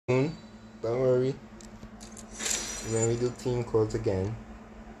Don't worry. When we do team codes again,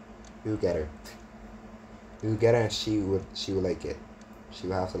 you'll get her. You'll get her and she would like it. She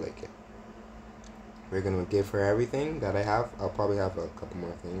will have to like it. We're gonna give her everything that I have. I'll probably have a couple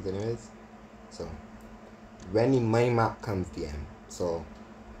more things anyways. So when the money map comes DM, so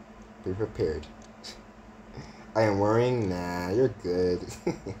be prepared. I am worrying? Nah, you're good.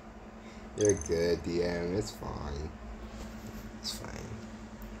 You're good, DM. It's fine. It's fine.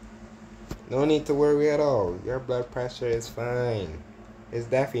 No need to worry at all. Your blood pressure is fine. It's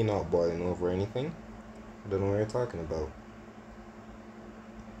definitely not boiling over or anything. I don't know what you're talking about.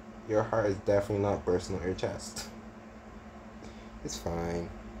 Your heart is definitely not bursting out your chest. It's fine.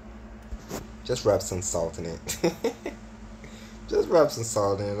 Just rub some salt in it. Just rub some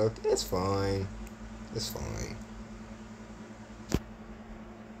salt in it. Look, it's fine. It's fine.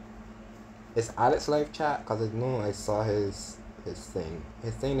 It's Alex live chat because I know I saw his thing.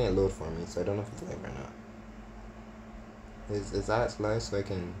 His thing didn't load for me, so I don't know if it's live or not. Is Alex live so I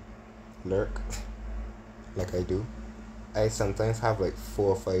can lurk like I do? I sometimes have like 4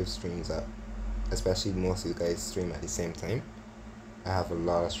 or 5 streams up, especially most of you guys stream at the same time. I have a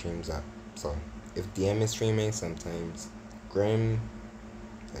lot of streams up, so if DM is streaming, sometimes Grim,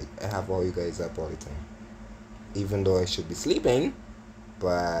 like I have all you guys up all the time, even though I should be sleeping,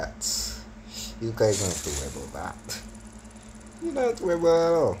 but you guys don't have to worry about that. You don't have to worry about it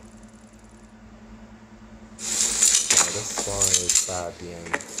at all. Yeah, this spawn is bad DM.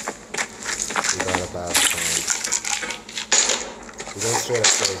 We got a bad spawn. We're going straight up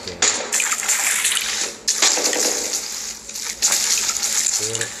for the game.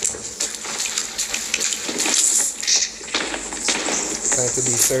 Time to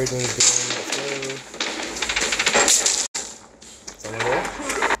be surgeons doing someone there?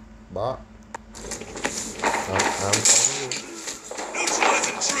 Bot? I'm calling you.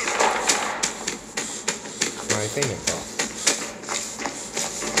 My payment bot.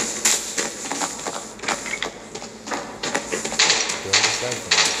 Doing the same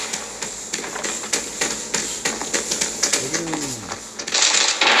thing.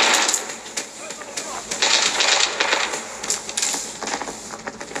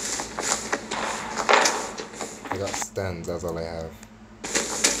 I got stands, that's all I have.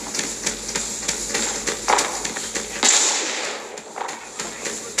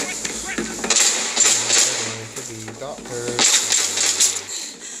 Doctors.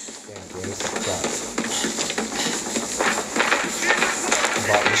 Damn, boy, this is crap.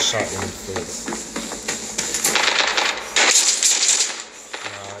 About this shot in the face.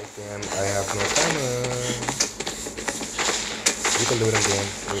 Damn, I have no time. You can do it again.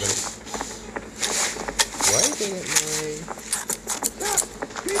 Loot him. Why didn't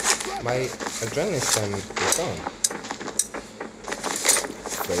my adrenaline stem is gone?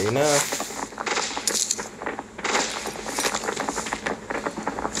 Fair enough.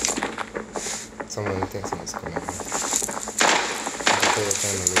 Someone thinks someone's coming. I'm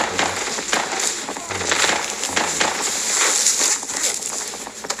gonna loot them.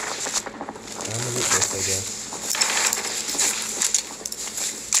 I'm gonna loot this, I guess.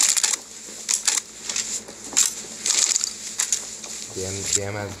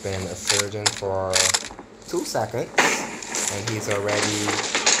 DM has been a surgeon for 2 seconds, and he's already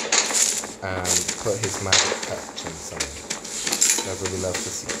put his magic touch in someone. That's what we love to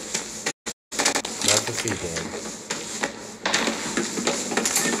see. Love to see, Dan.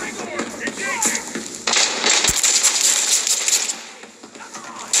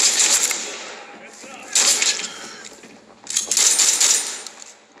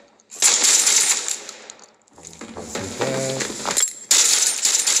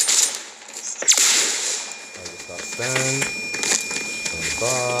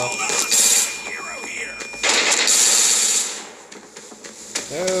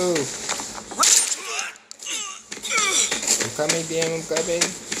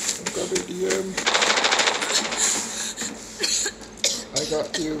 I'm coming, DM. I got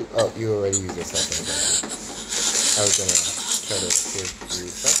you. Oh, you already used your second. I was gonna try to give you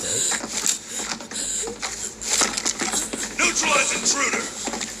second. Neutralize intruder.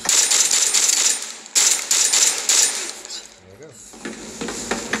 There you go.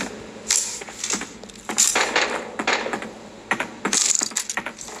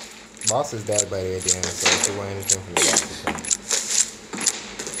 Boss is dead by the way, DM, so if you want anything from the boss, you can.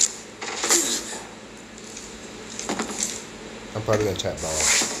 I'm probably gonna chat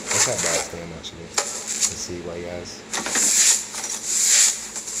boss. I'll chat boss for him actually. Let's see what he has.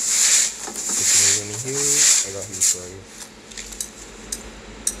 If you need any heals, I got heals for you.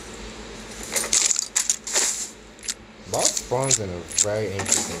 boss spawns in a very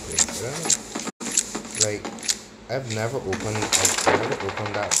interesting place. Like, I've never opened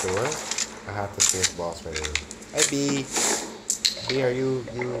that door. I have to face boss right away. Hey B, are you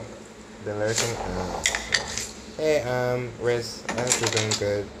been lurking? Hey Riz, I hope you're doing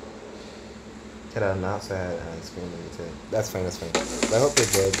good. Kid I'm outside and screaming today. That's fine. But I hope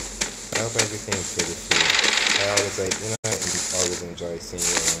you're good. I hope everything is good with you. I always I always enjoy seeing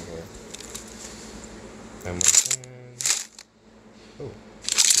you around here. I'm oh,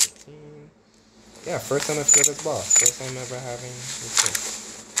 15. Yeah, first time I feel this boss. First time ever having this thing.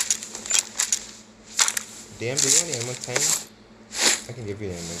 Damn, do you want the M110? I can give you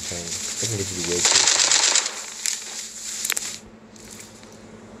the M110. I can give you the way too.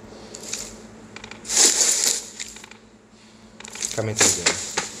 Coming to you, DM.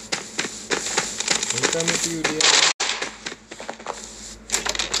 I'm coming to you, DM.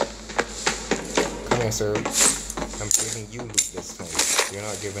 Come here, sir. I'm giving you loot this time. You're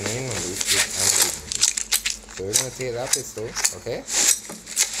not giving anyone loot. I'm giving you. So we're gonna take that pistol, okay?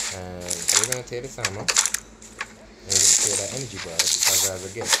 And we're gonna take this ammo. And we're gonna take that energy bar because as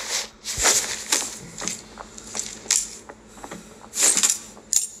a gift.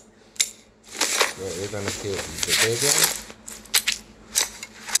 We're gonna take the big one.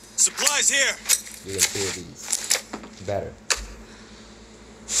 Supplies here. You can feel these better.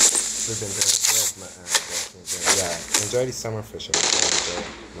 We've been doing yeah, enjoy the summer fishing. Very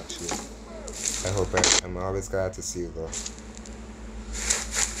much here. I hope I'm always glad to see you though.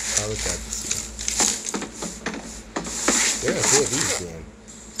 Always glad to see you. You're gonna feel these, Dan.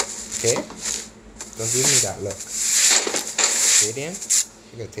 Okay? Don't give me that look. Okay, Dan?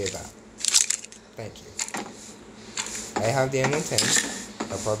 You're gonna take that. Thank you. I have the M110.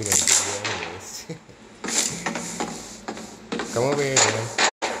 I'm probably gonna give you anyways. Come over here, man.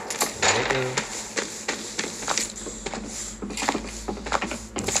 There we go.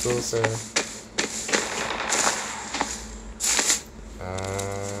 Let's go, sir.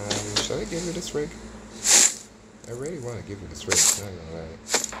 Should I give you this rig? I really want to give you this rig. I'm not gonna lie.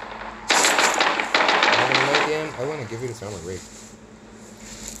 I want to give you this armor rig.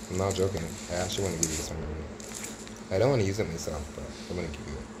 I'm not joking. I actually want to give you this armor rig. I don't want to use it myself, but I'm going to give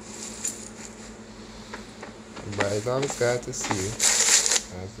you it. But it's always glad to see you.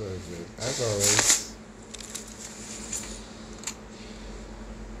 As always.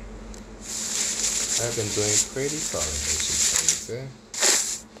 I've been doing pretty solid, I should say.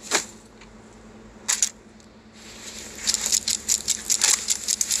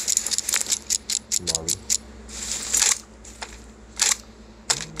 Molly.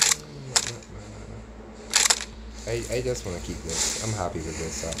 I just want to keep this. I'm happy with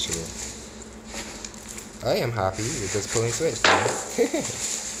this, actually. I am happy with this pulling switch, man.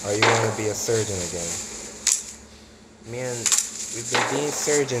 Or you want to be a surgeon again? Man, we've been being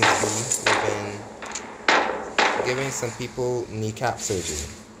surgeons, we've been giving some people kneecap surgery.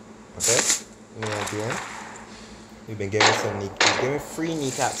 Okay? You know what I'm doing? We've been giving free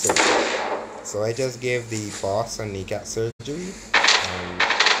kneecap surgery. So I just gave the boss some kneecap surgery.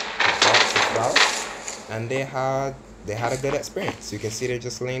 The boss as well. And they had a good experience. You can see they're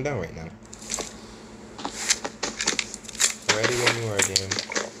just laying down right now. Ready when you are, damn.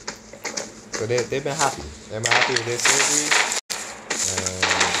 So they've been happy. They've been happy with their surgery. And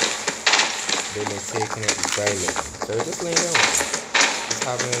they've been taking it silently. So they're just laying down. Just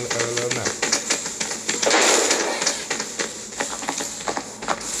having a little nap.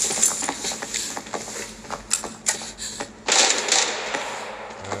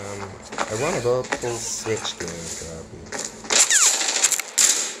 I want to go full switch games,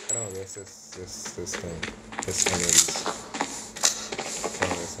 I don't waste this thing. This enemies.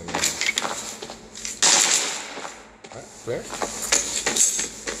 What? Flare?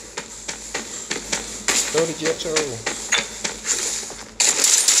 Throw the GHO.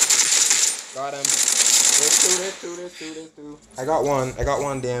 Got him. There's two. I got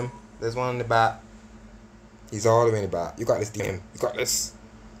one, damn. There's one in the back. He's all the way in the back. You got this, DM. You got this,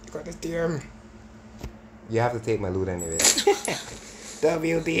 DM. You have to take my loot anyway.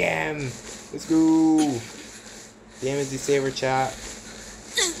 WDM. Let's go. DM is the saver, chat.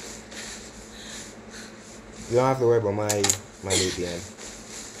 You don't have to worry about my loot, DM.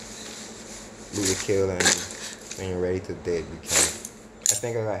 Loot the kill, and when you're ready to date, you can. I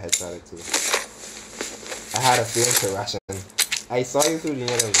think I got headshotted too. I had a feeling to ration. I saw you through the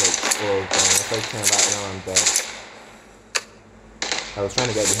net. I was like, oh, damn. If I turn back now, I'm dead. I was trying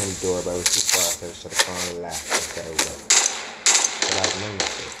to get behind the door, but I was too far, so I should have gone left instead of right. But that was my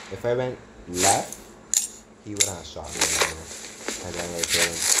mistake. If I went left, he would have shot me anymore. And then I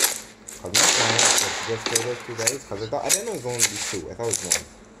killed him. Cause my plan was to just kill those two guys. Cause I didn't know it was going to be two. I thought it was one.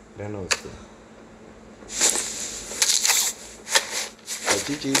 I didn't know it was two. Like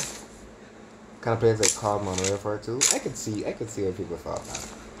GG. Kind of plays like COD Modern Warfare 2. I could see what people thought that.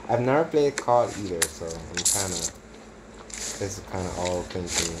 I've never played COD either, so I'm kind of. This is kind of all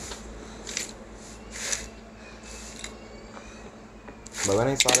things to me. But when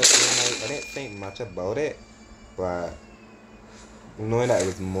I saw this game, I didn't think much about it. But knowing that it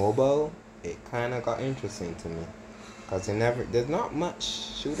was mobile, it kind of got interesting to me. Because there's not much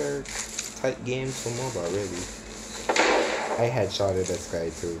shooter type games for mobile, really. I headshotted this guy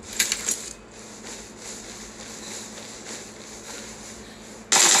too.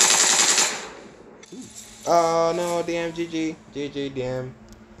 Oh no, damn, GG, damn.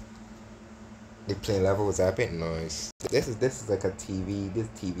 The playing level was epic, nice. This is like a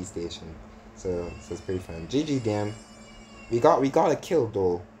TV station, so it's pretty fun. GG, damn. We got a kill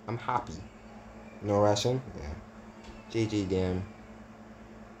though. I'm happy. No Russian, yeah. GG, damn.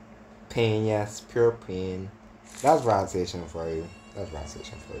 Pain, yes, pure pain. That's relaxation for you.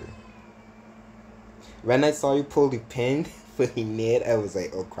 When I saw you pull the pin for the nade, I was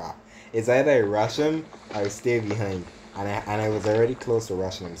like, oh crap. It's either I rush him or I stay behind. And I was already close to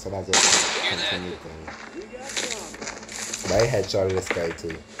rushing him, so that's what I continued thing. But I headshotted this guy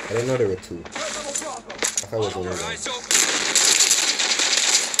too. I didn't know there were two. I thought it was only one.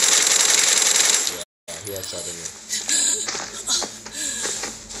 Yeah, he headshotted me.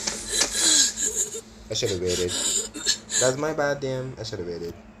 I should have waited. That's my bad, damn. I should have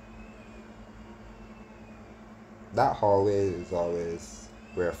waited. That hallway is always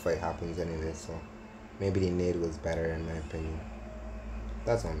where a fight happens anyway, so maybe the nade was better in my opinion.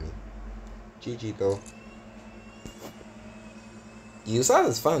 That's on me. GG though. USAS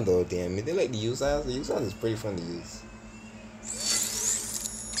is fun though, damn. They like the USAS. The USAS is pretty fun to use.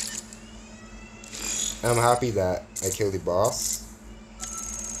 I'm happy that I killed the boss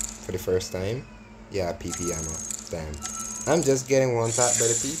for the first time. Yeah, PP ammo. Damn. I'm just getting one tapped by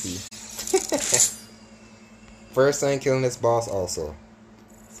the PP. First time killing this boss also.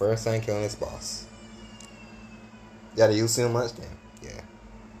 First time killing this boss. Yeah, they use too much, damn.